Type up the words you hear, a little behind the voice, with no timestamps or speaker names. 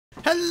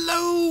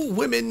Hello,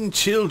 women,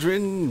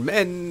 children,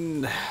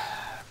 men,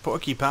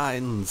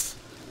 porcupines.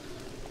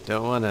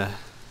 Don't want to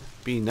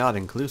be not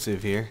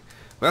inclusive here.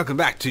 Welcome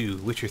back to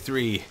Witcher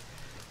 3,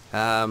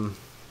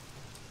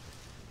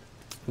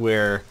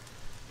 where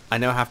I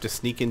now have to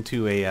sneak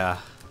into a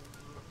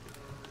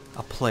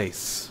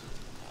place.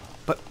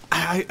 But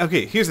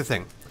okay, here's the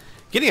thing: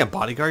 getting a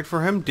bodyguard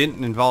for him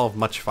didn't involve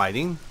much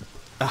fighting.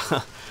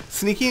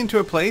 Sneaking into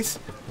a place,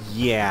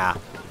 yeah,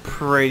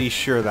 pretty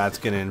sure that's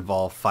gonna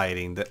involve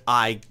fighting that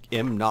I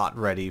am not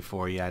ready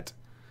for yet.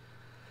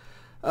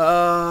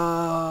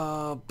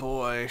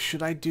 Boy,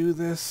 should I do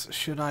this?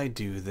 Should I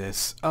do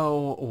this?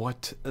 Oh,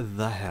 what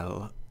the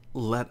hell?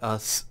 Let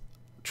us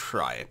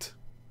try it.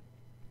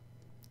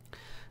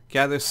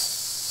 Gather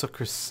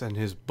Succus and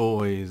his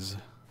boys.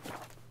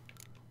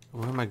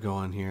 Where am I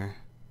going here?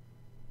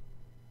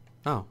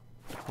 Oh,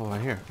 right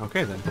here.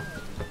 Okay then.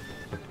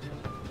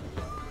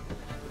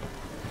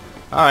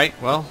 Alright,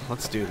 well,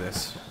 let's do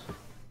this.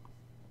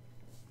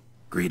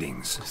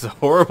 Greetings. It's a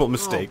horrible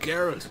mistake. Oh,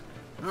 Geralt.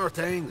 How are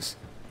things?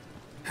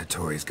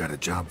 Hattori's got a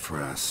job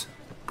for us.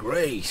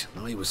 Great.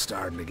 I was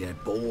starting to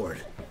get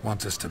bored.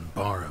 Wants us to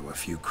borrow a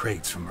few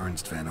crates from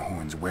Ernst van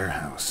Horn's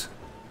warehouse.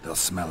 They'll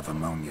smell of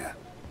ammonia.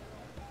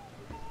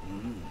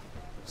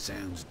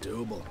 Sounds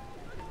doable.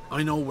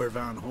 I know where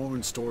Van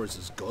Horn stores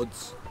his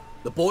goods.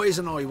 The boys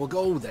and I will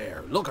go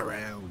there, look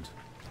around.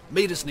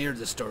 Meet us near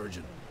the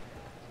Sturgeon.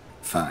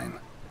 Fine.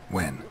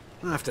 When?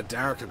 After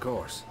dark, of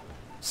course.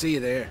 See you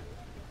there.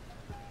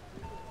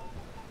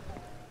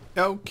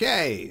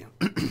 Okay.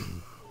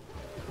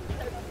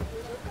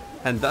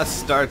 And thus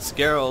starts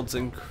Geralt's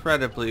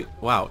incredibly...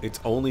 Wow, it's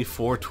only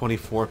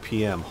 4:24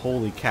 p.m.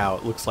 Holy cow,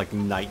 it looks like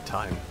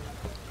nighttime.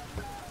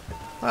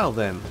 Well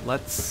then,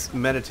 let's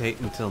meditate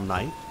until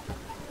night.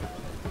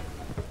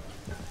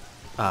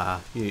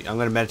 I'm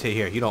gonna meditate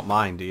here. You don't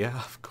mind, do you?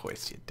 Of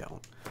course you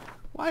don't.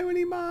 Why would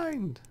he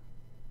mind?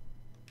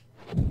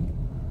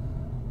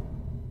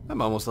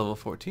 I'm almost level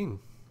 14.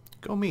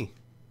 Go me.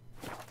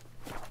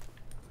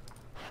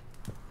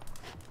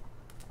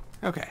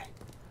 Okay.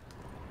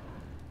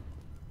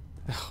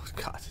 Oh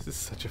god, this is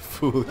such a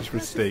foolish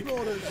mistake.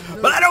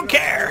 But I don't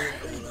care!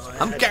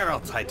 I'm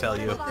Geralt, I tell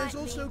you.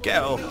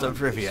 Geralt of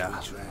Rivia.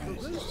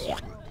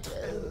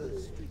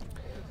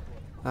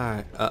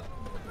 Alright,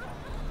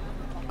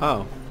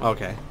 oh,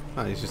 okay.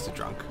 Oh, he's just a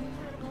drunk.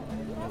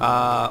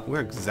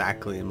 Where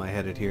exactly am I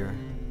headed here?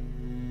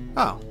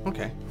 Oh,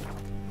 okay.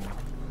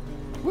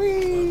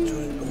 Whee!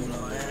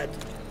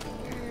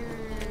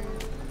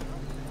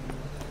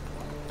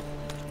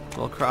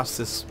 We'll cross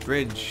this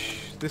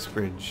bridge. This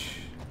bridge.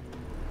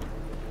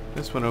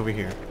 This one over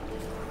here.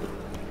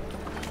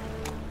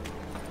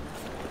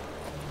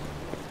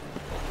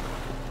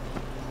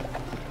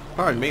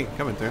 Pardon me,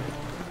 coming through.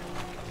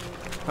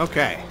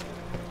 Okay.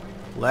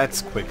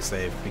 Let's quick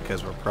save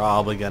because we're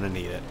probably gonna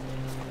need it.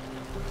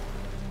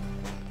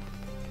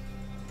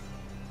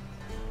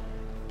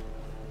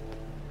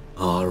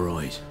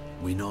 Alright.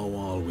 We know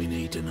all we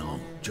need to know.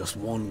 Just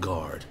one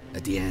guard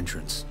at the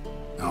entrance.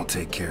 I'll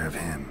take care of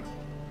him.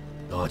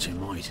 Thought you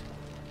might.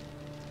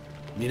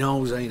 Me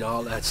nose ain't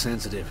all that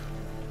sensitive.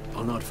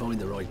 I'll not find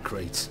the right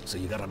crates, so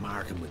you gotta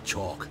mark them with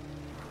chalk.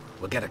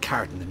 We'll get a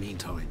cart in the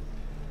meantime.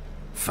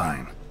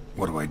 Fine.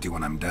 What do I do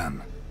when I'm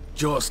done?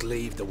 Just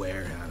leave the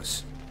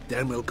warehouse.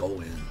 Then we'll go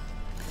in.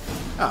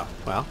 Oh,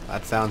 well,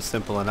 that sounds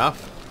simple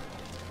enough.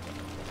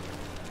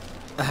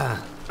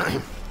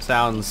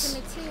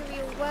 Sounds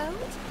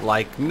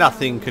like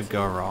nothing could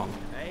go wrong.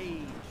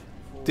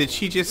 Did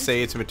she just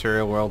say it's a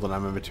material world and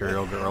I'm a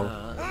material girl?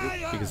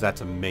 Because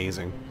that's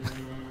amazing.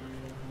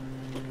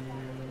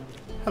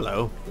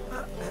 Hello.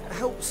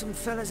 Help some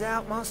fellas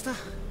out, master.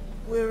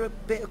 We're a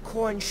bit of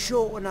coin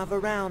short another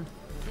round.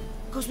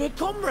 'Cause we're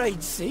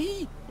comrades,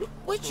 see?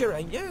 Witcher,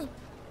 ain't you?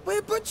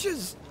 We're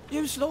butchers.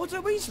 You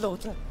slaughter, we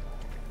slaughter.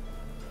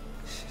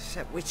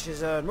 Except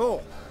witches earn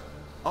more.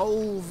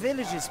 Old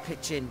villagers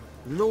pitch in.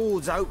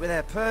 Lords out with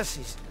their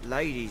purses.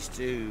 Ladies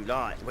do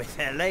like with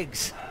their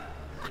legs.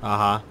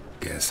 Uh-huh.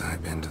 Guess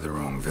I've been to the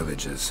wrong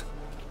villages.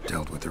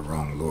 Dealt with the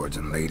wrong lords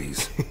and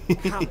ladies.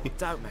 Come,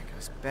 don't make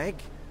us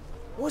beg.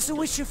 What's a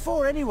witcher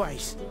for,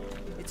 anyways?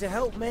 It's to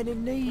help men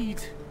in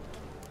need.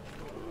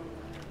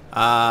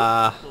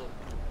 Yeah,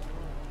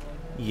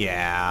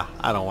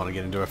 I don't want to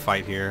get into a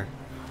fight here.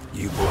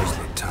 You boys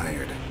look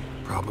tired.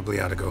 Probably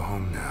ought to go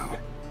home now.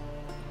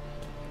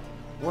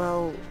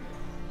 Well,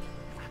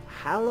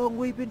 how long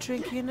we been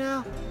drinking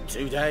now?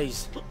 2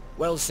 days.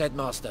 Well said,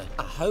 master.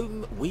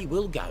 Home we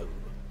will go.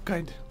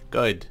 Good.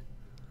 Good.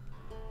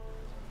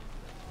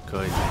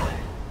 Good.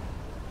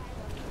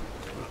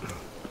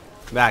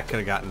 That could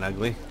have gotten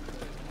ugly.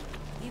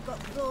 You got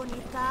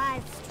thorny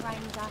thighs,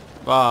 stranger.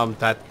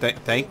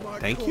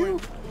 Thank you.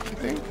 I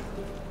think.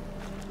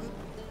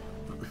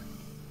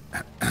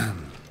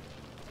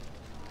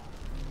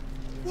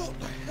 What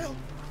the hell?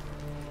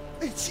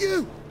 It's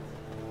you!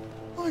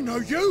 I know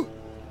you!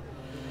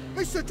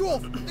 Mr.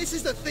 Dwarf, this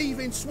is the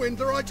thieving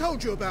swindler I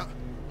told you about.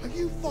 Are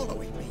you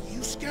following me,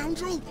 you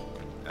scoundrel?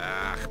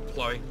 Ah,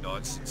 ploy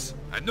nonsense.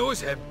 I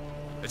knows him.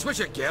 It's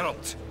Witcher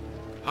Geralt.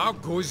 How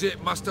goes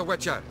it, Master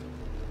Witcher?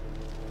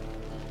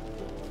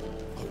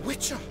 A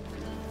witcher?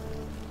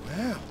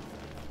 Well,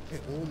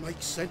 it all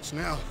makes sense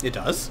now. It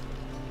does?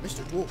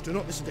 Mr. Dwarf, do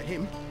not listen to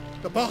him.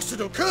 The bastard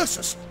will curse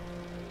us.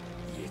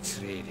 You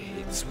trade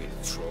heads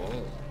with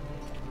troll.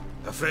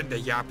 A friend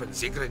of Yarp and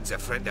Zigrin's a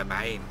friend of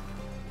mine.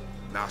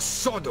 Now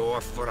sod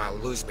off for I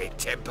lose my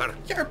temper.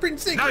 Yarpin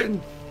Sigrid!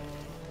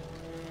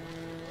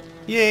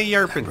 Yay,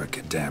 Yarpin.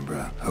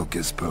 Abracadabra,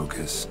 hocus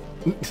pocus.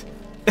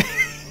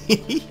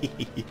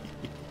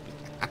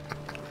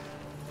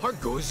 How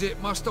goes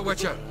it, Master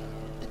Witcher?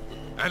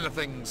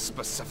 Anything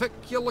specific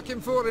you're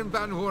looking for in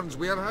Van Horn's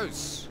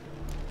warehouse?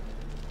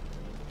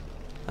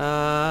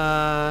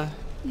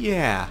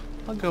 Yeah.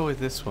 I'll go with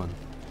this one.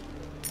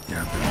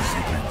 Yarpin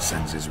Sigrid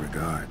sends his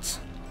regards.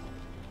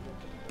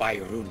 By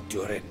Rune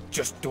Durin,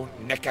 just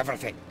don't nick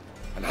everything.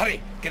 And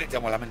hurry, get it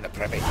done while I'm in the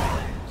privy.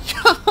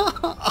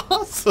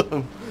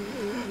 Awesome!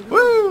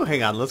 Woo!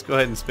 Hang on, let's go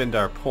ahead and spend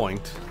our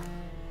point.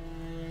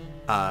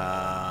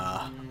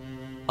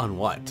 On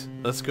what?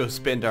 Let's go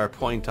spend our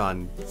point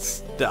on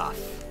stuff.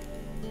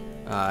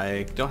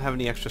 I don't have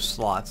any extra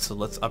slots, so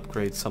let's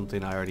upgrade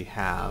something I already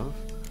have.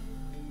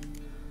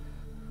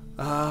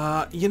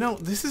 You know,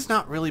 this has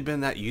not really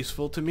been that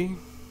useful to me.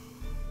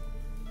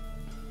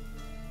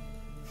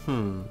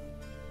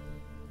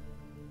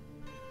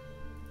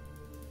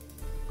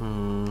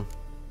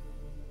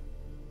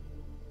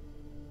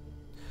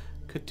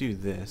 Could do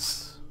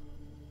this.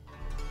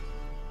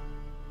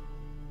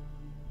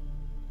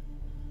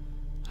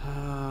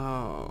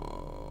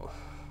 Oh.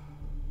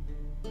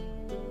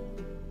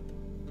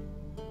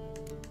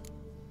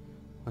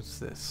 What's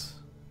this?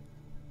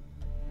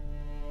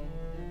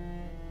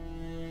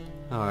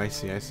 Oh, I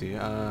see, I see.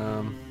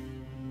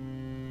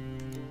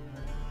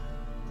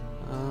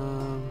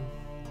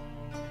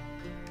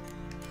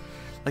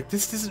 Like,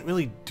 this isn't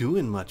really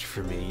doing much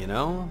for me, you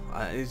know?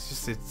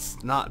 It's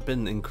not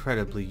been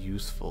incredibly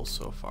useful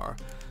so far.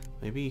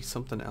 Maybe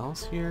something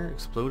else here?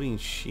 Exploding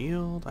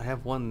shield? I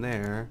have one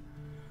there.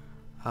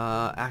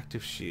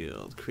 Active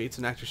shield. Creates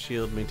an active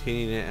shield,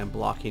 maintaining it and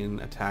blocking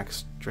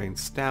attacks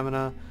drains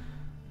stamina.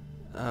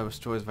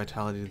 Restores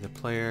vitality to the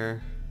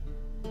player.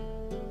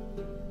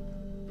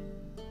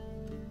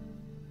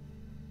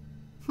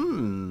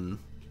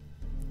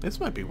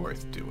 This might be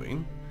worth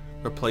doing.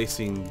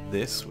 Replacing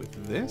this with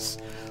this.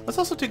 Let's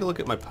also take a look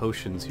at my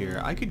potions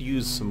here. I could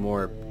use some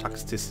more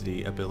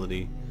toxicity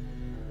ability.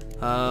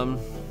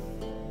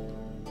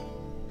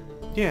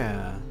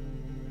 Yeah.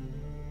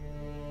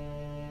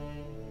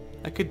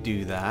 I could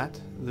do that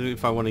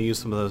if I want to use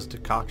some of those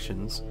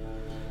decoctions.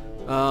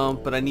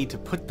 But I need to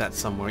put that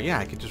somewhere. Yeah,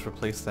 I could just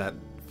replace that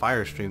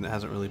fire stream that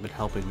hasn't really been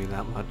helping me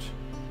that much.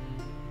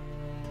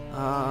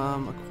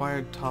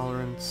 Acquired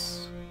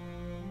tolerance.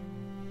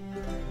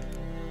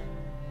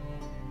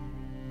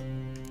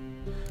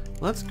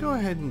 Let's go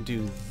ahead and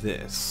do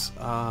this.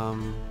 Why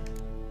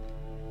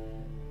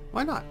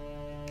not?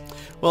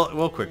 Well,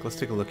 real quick, let's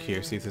take a look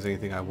here, see if there's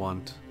anything I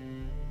want.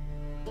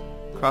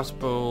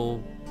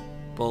 Crossbow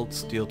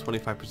bolts deal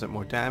 25%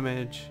 more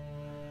damage.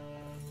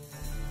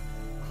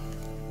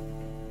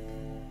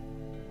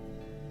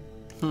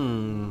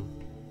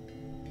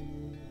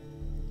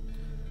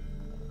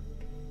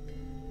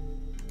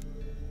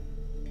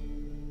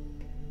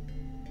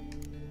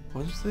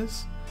 What is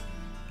this?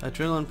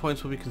 Adrenaline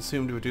points will be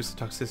consumed to reduce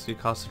the toxicity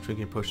cost of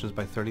drinking potions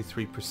by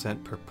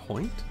 33% per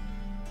point?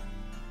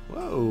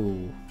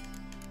 Whoa!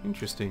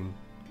 Interesting.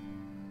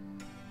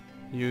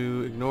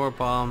 You ignore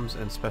bombs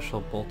and special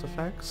bolt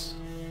effects?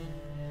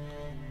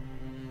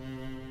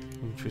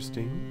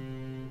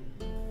 Interesting.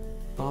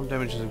 Bomb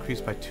damage is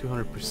increased by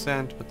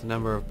 200%, but the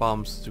number of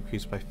bombs is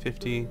decreased by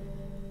 50.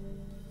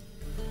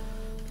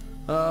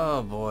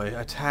 Oh boy.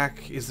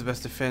 Attack is the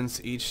best defense.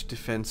 Each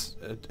defense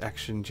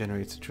action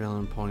generates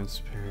adrenaline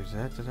points.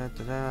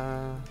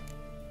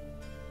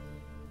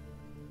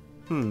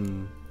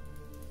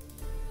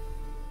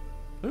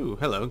 Ooh,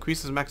 hello.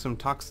 Increases maximum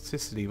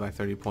toxicity by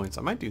 30 points.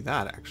 I might do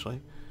that,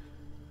 actually.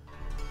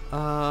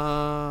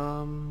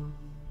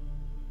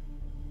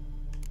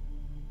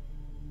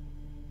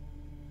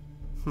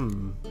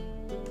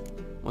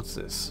 What's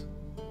this?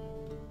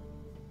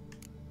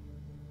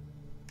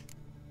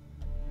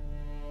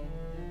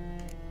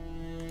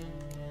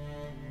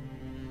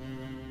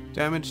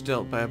 Damage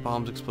dealt by a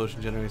bomb's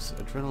explosion generates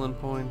adrenaline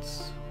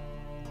points.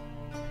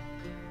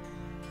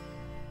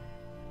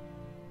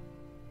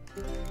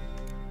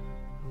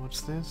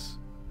 What's this?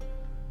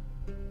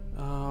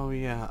 Oh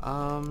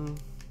yeah,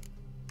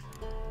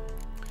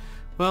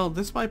 well,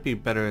 this might be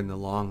better in the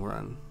long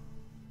run.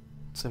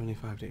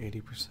 75 to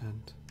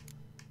 80%.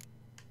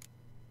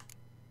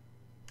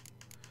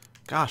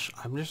 Gosh,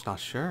 I'm just not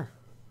sure.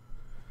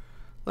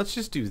 Let's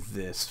just do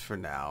this for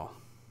now.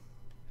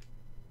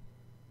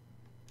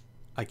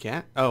 I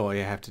can't? Oh, I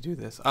have to do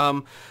this.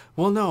 Well,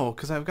 no,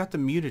 because I've got the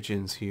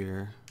mutagens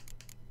here.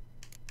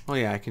 Oh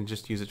yeah, I can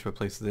just use it to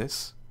replace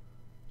this.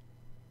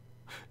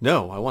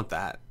 No, I want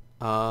that.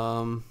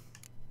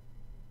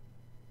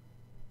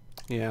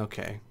 Yeah,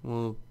 okay.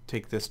 We'll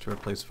take this to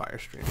replace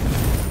Firestream.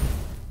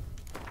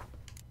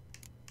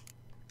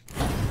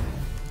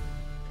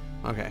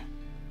 Okay.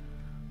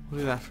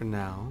 We'll do that for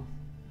now.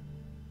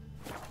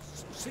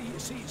 See,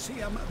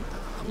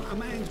 a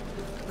man's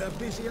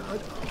busy.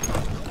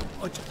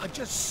 I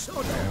just saw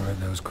that. Where are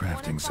those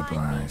crafting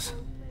supplies?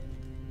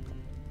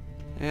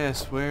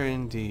 Yes, where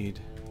indeed.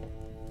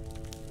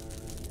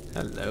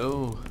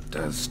 Hello.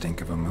 Does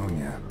stink of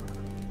ammonia.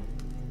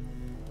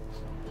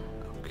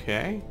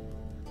 Okay.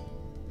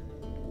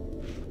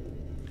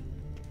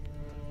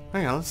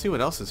 Hang on, let's see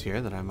what else is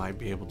here that I might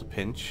be able to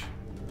pinch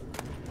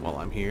while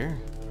I'm here.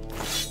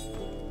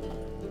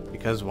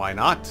 Because why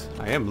not?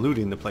 I am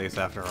looting the place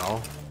after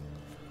all.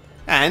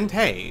 And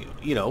hey,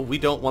 you know, we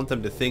don't want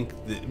them to think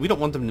that, we don't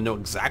want them to know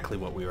exactly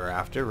what we were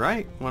after,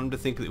 right? We want them to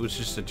think that it was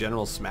just a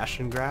general smash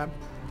and grab.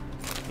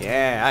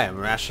 Yeah, I am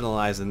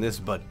rationalizing this,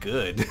 but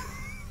good.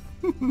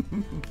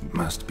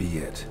 Must be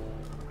it.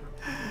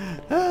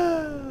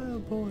 Oh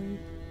boy.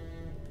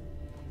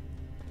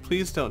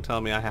 Please don't tell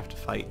me I have to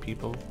fight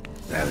people.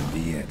 That'd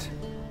be it.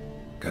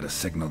 Gotta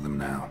signal them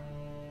now.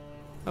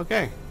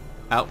 Okay,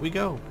 out we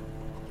go.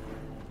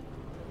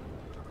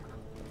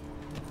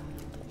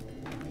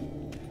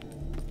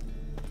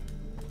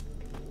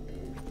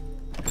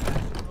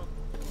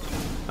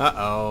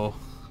 Uh-oh.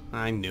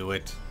 I knew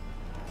it.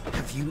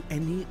 Have you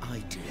any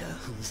idea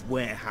whose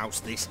warehouse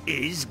this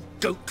is,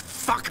 goat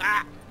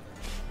fucker?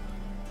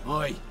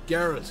 Oi,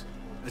 Geralt.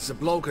 It's the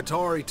bloke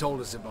Tori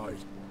told us about.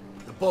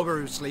 The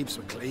bugger who sleeps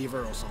with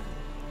Cleaver or something.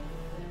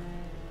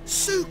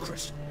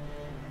 Sucrus,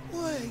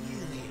 why are you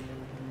here?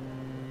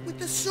 With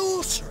the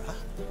sorcerer?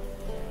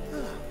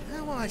 Oh,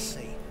 now I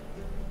see.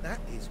 That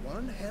is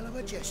one hell of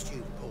a jest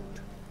you've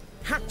pulled.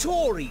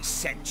 Hattori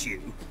sent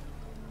you?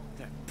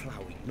 That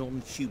ploughing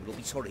non-human will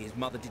be sorry his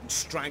mother didn't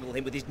strangle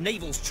him with his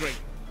navel string.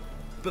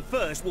 But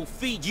first, we'll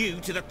feed you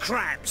to the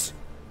crabs.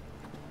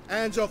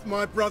 Hands off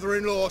my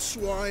brother-in-law,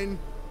 swine.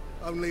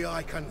 Only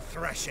I can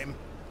thrash him.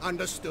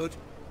 Understood?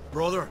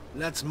 Brother,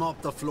 let's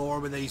mop the floor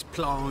with these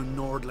plowing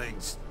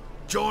Nordlings.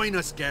 Join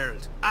us,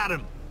 Geralt.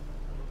 Adam.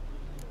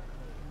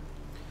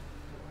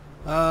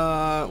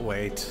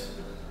 Wait.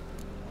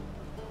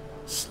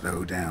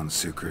 Slow down,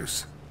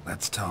 Sucrus.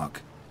 Let's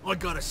talk. I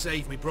gotta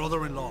save me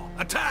brother-in-law.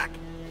 Attack!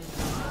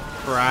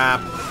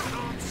 Crap.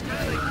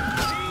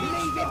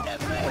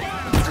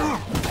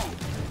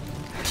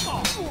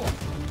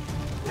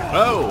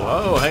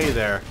 Oh, hey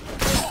there.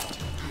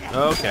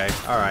 Okay,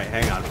 alright,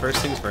 hang on. First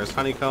things first.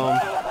 Honeycomb.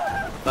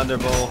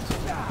 Thunderbolt.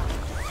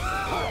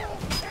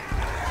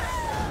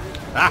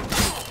 Ah!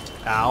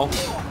 Ow.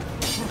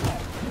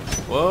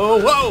 Whoa,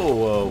 whoa,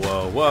 whoa,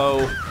 whoa,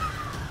 whoa.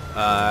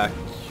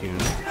 Cune.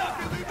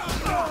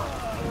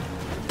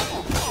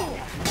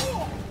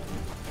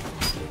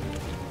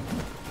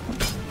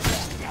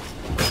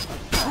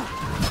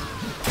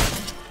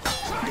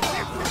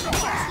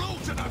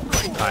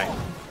 Alright.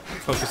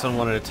 Focus on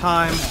one at a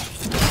time.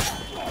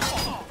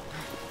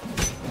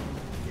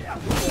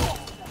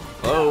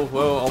 Whoa,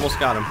 whoa, almost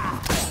got him.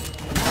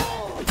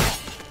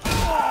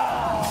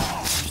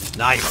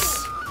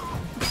 Nice.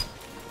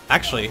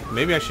 Actually,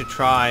 maybe I should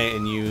try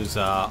and use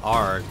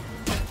R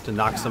to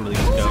knock some of these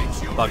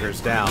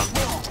buggers down.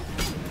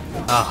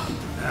 Ah.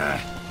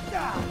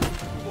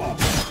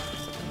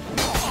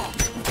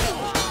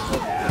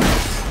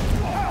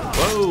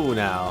 Whoa,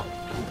 now.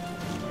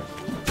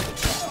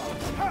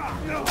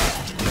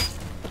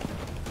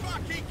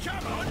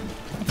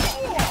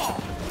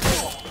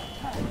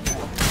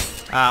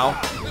 Ow.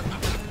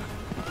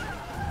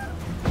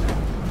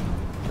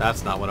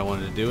 That's not what I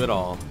wanted to do at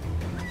all.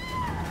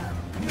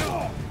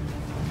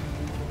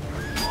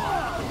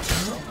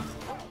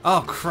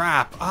 Oh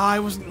crap! I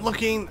wasn't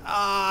looking.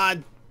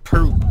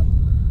 Poop.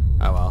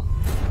 Oh well.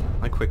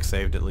 I quick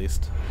saved at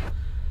least.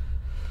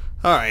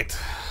 Alright.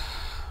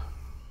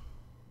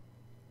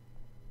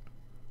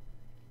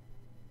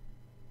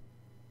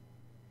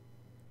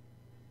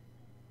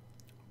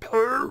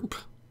 Poop!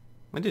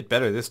 I did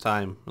better this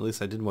time. At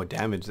least I did more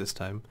damage this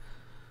time.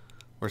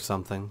 Or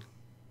something.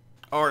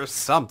 Or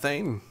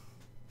something!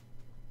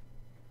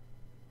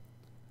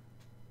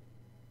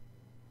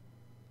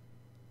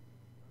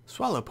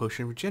 Swallow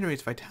Potion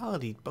regenerates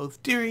vitality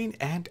both during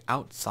and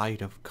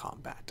outside of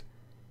combat.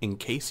 In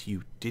case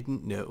you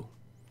didn't know.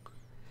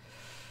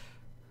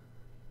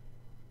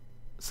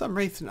 Some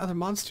wraiths and other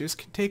monsters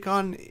can take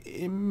on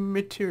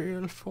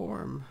immaterial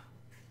form.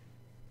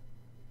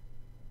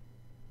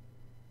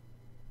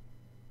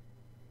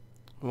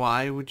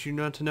 Why would you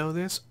not know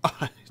this?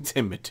 It's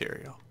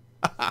immaterial.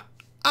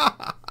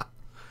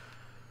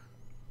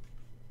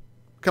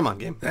 Come on,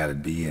 game.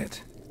 That'd be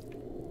it.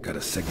 Gotta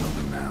signal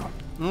them now.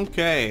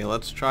 Okay,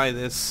 let's try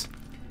this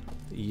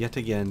yet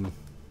again.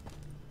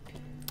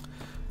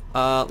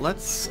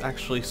 Let's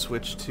actually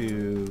switch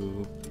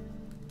to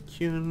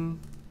Cune.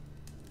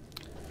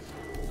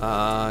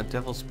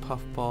 Devil's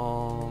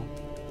Puffball.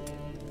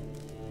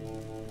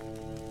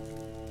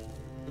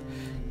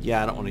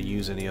 Yeah, I don't want to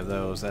use any of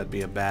those. That'd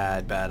be a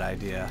bad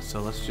idea.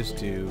 So let's just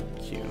do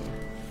Cune.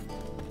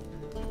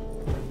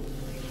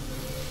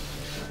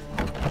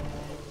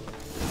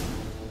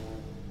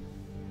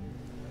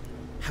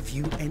 Have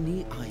you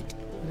any idea?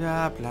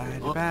 Blah, blah,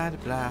 blah,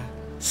 blah.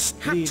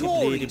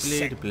 Hattori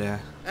sent Blah.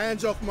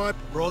 Hands off my...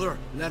 Brother,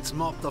 let's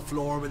mop the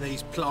floor with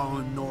these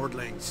plowing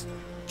Nordlings.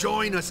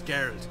 Join us,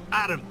 Geralt.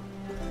 Adam.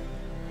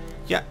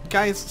 Yeah,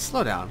 guys,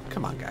 slow down.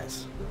 Come on,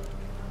 guys.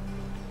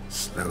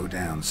 Slow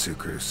down,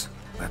 Sucrus.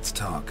 Let's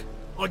talk.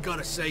 I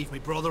gotta save me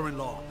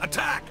brother-in-law.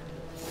 Attack!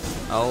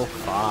 Oh,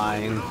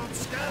 fine.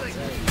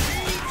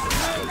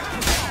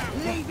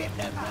 Leave it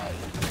to me.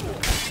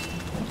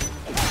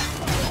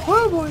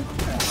 Oh boy.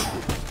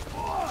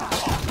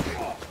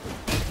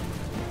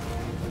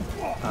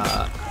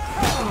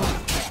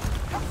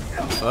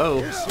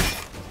 Whoa.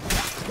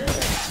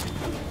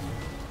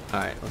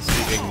 Alright, let's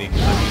see if we can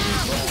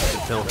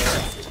kill her.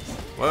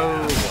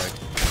 Whoa, boy.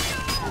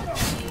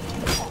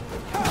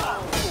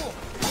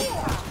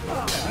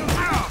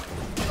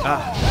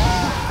 Ah.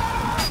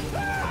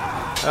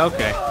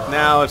 Okay,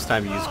 now it's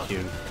time to use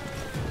Q.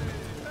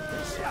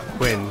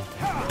 Quinn.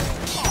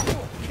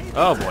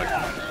 Oh boy.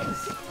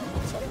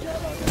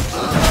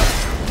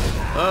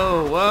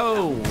 Whoa,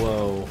 whoa,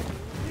 whoa.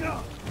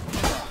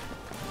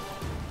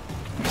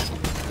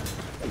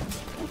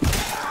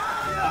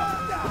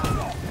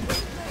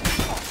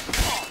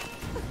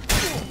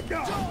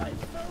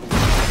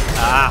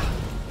 Ah.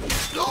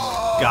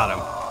 Got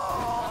him.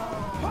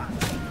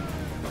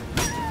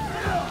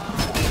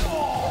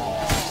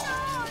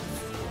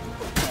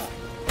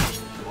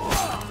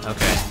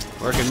 Okay,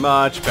 working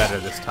much better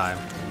this time.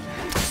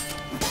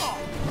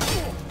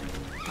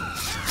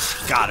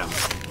 Got him.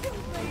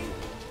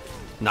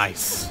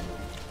 Nice.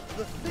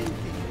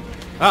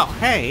 Oh,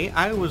 hey,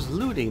 I was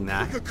looting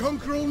that. We could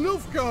conquer all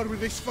Nilfgaard with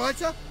this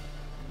fighter.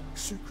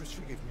 Sucrus,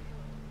 forgive me.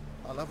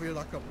 I love you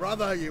like a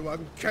brother, you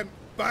unkempt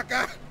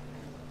bugger.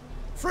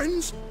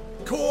 Friends?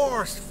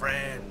 Course,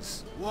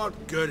 friends.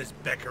 What good has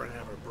Becker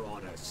ever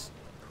brought us?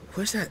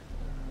 Where's that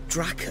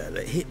Draka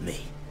that hit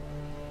me?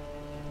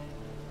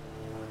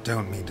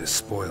 Don't mean to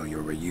spoil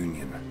your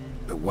reunion,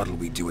 but what'll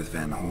we do with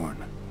Van Horn?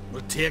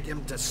 We'll take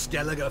him to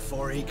Skellige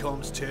before he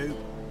comes to.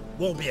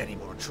 Won't be any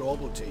more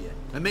trouble to you.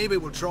 And maybe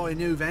we'll try a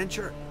new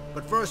venture.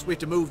 But first we have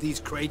to move these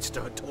crates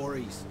to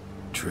Hattori's.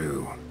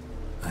 True.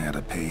 I ought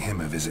to pay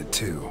him a visit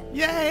too.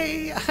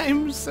 Yay!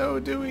 I'm so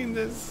doing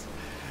this.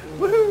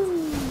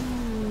 Woohoo!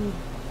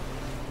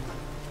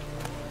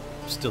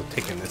 I'm still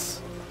taking this.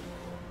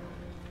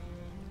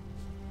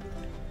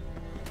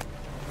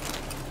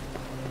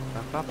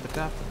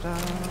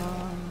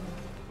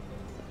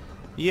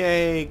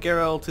 Yay!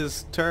 Geralt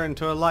is turned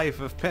to a life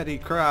of petty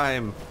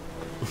crime.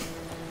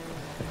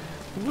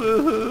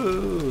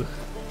 Woohoo!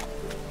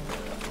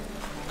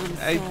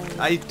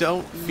 I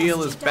don't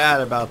feel as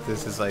bad about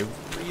this as I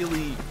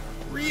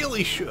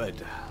really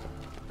should.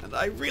 And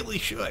I really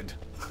should.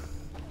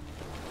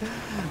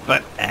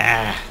 But,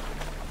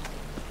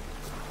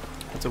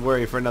 it's a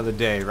worry for another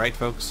day, right,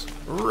 folks?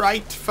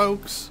 Right,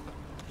 folks?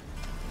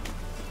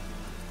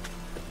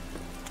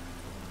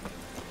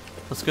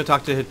 Let's go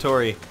talk to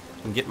Hattori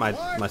and get my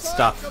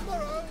stuff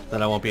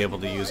that I won't be able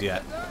to use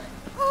yet.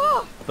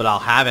 But I'll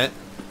have it,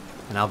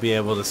 and I'll be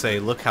able to say,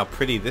 look how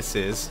pretty this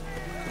is.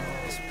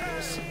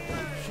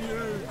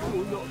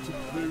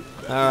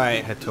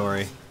 Alright,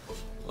 Hattori.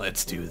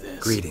 Let's do this.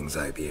 Greetings,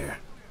 Ibeer.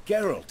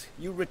 Geralt,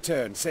 you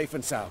return safe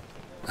and sound.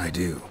 I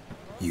do.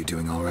 You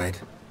doing all right?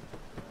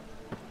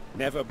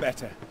 Never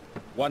better.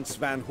 Once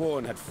Van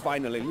Horn had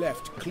finally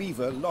left,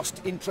 Cleaver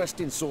lost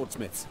interest in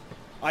swordsmiths.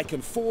 I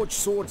can forge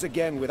swords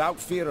again without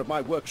fear of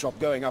my workshop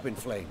going up in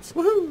flames.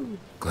 Woohoo!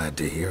 Glad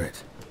to hear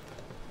it.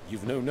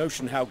 You've no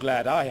notion how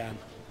glad I am.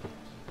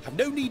 I've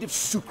no need of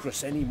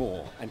Sucrus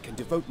anymore, and can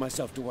devote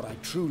myself to what I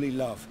truly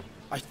love.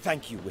 I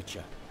thank you,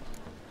 Witcher.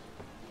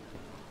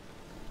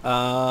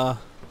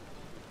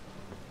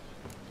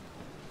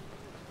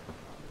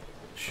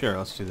 Sure,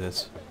 let's do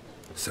this.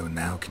 So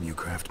now can you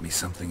craft me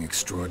something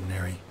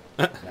extraordinary?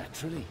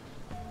 Naturally.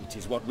 It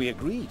is what we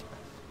agreed.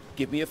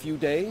 Give me a few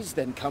days,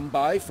 then come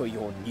by for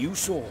your new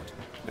sword.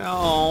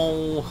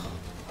 No.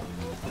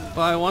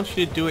 But I want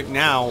you to do it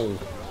now.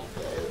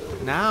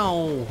 Now,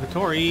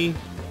 Hattori.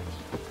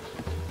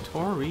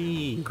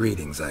 Hattori.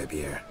 Greetings,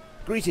 Ibeer.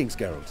 Greetings,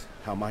 Geralt.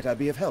 How might I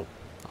be of help?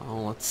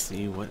 Oh, let's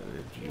see what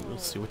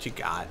you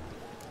got.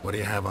 What do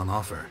you have on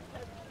offer?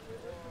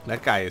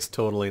 That guy is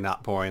totally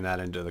not pouring that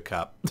into the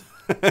cup.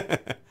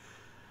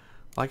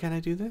 Why can't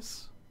I do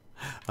this?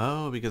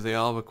 Oh, because they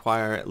all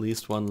require at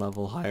least one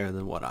level higher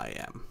than what I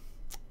am.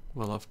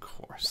 Well, of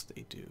course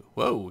they do.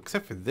 Whoa,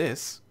 except for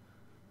this.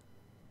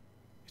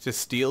 It's a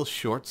steel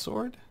short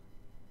sword?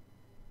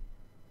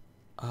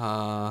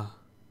 Huh.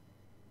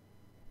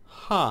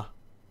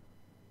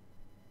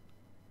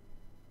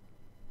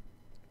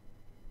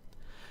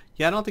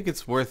 Yeah, I don't think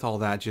it's worth all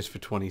that just for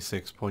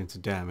 26 points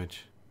of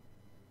damage.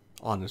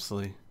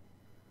 Honestly.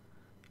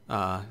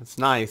 It's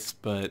nice,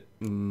 but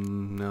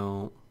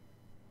no.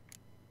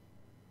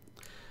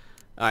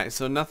 Alright,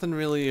 so nothing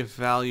really of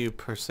value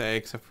per se,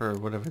 except for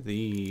whatever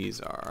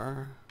these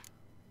are.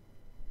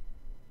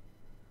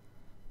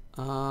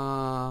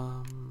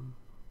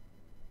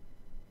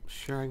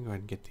 Sure, I can go ahead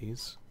and get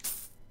these.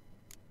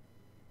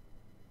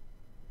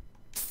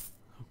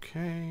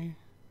 Okay.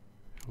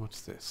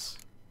 What's this?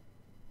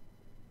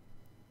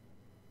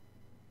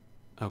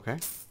 Okay.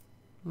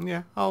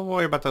 Yeah, I'll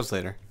worry about those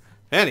later.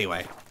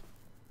 Anyway.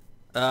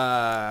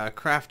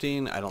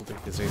 Crafting. I don't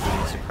think there's anything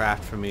else to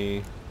craft for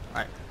me.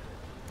 Alright.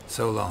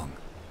 So long.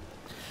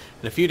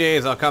 In a few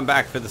days I'll come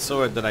back for the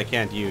sword that I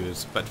can't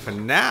use. But for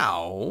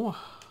now...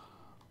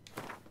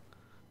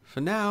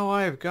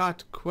 I've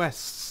got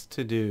quests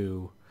to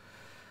do.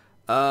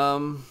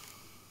 No.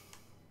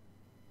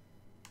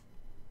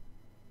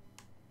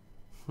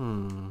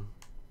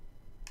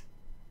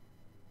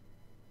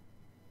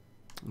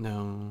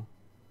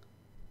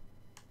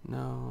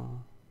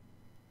 No.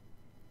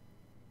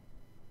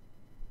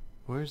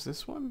 Where's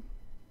this one?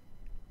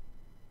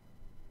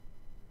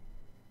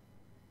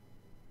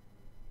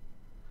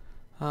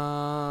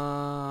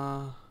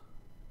 Oh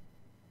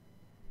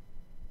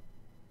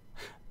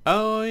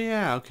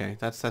yeah, okay.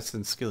 That's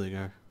in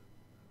Skilligar.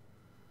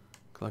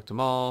 Collect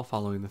them all,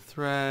 following the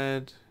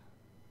thread.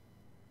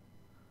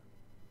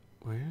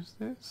 Where's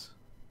this?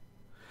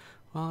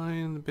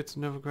 Following the bits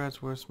of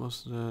Novigrad's worst,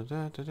 most of the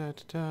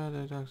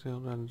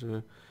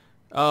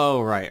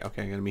oh right,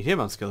 okay, I'm gonna meet him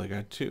on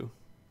Skilligar too.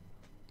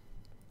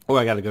 Oh,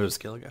 I gotta go to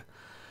Skilligar.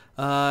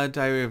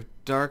 Diary of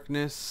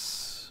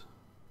Darkness.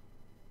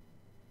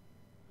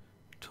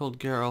 Told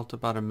Geralt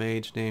about a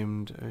mage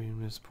named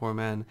this poor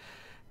man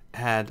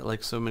had,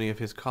 like so many of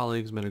his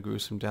colleagues, met a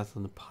gruesome death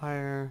on the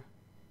pyre.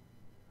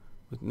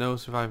 With no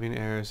surviving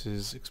heirs,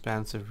 his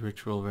expansive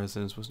ritual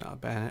residence was now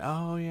abandoned.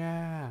 Oh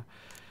yeah.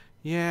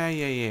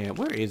 Yeah.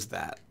 Where is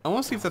that? I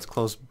want to see if that's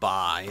close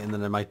by, and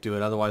then I might do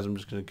it. Otherwise, I'm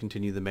just going to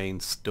continue the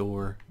main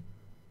store.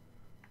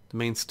 The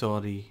main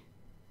story.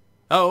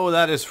 Oh,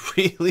 that is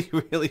really,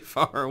 really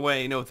far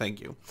away. No,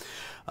 thank you.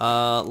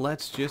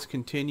 Let's just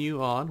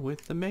continue on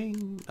with the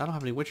main... I don't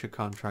have any Witcher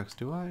contracts,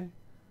 do I?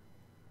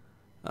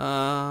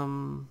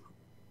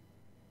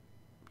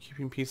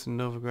 Keeping peace in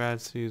Novigrad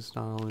City is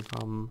not the only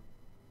problem.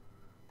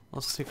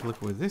 Let's take a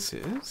look where this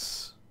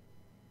is.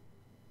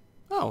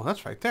 Oh,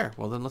 that's right there.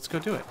 Well, then let's go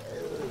do it.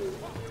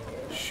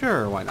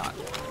 Sure, why not?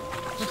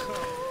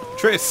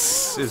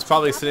 Triss is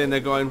probably sitting there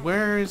going,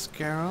 where is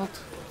Geralt?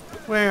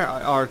 Where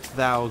art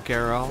thou,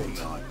 Geralt?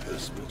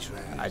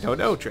 I don't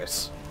know,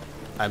 Triss.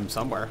 I'm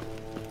somewhere.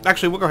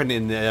 Actually, we'll go ahead and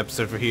end the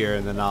episode for here,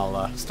 and then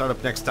I'll start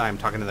up next time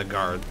talking to the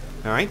guard.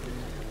 Alright?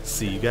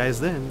 See you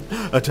guys then.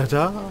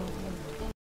 Ta-ta!